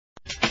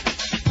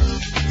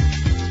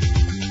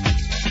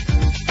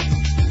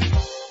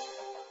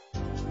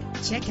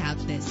Check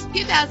out this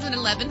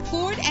 2011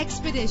 Ford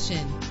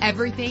Expedition.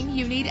 Everything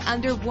you need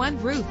under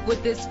one roof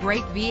with this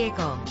great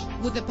vehicle.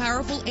 With a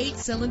powerful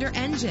 8-cylinder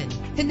engine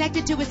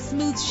connected to a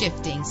smooth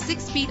shifting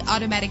 6-speed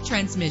automatic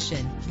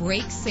transmission.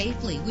 Brake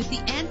safely with the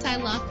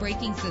anti-lock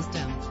braking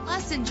system.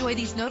 Plus, enjoy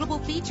these notable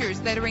features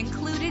that are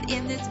included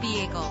in this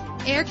vehicle: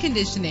 air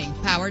conditioning,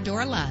 power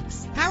door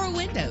locks, power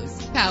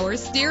windows, power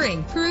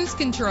steering, cruise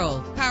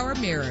control, power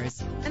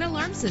mirrors, an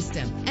alarm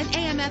system, an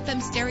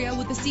AM/FM stereo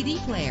with a CD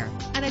player,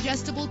 an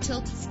adjustable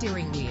tilt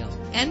steering wheel.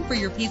 And for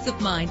your peace of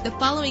mind, the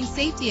following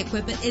safety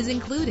equipment is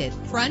included: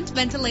 front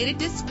ventilated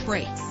disc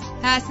brakes,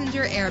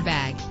 passenger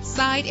airbag,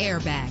 side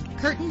airbag,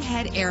 curtain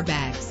head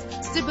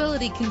airbags,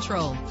 stability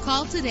control.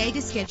 Call today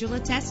to schedule a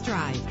test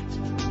drive.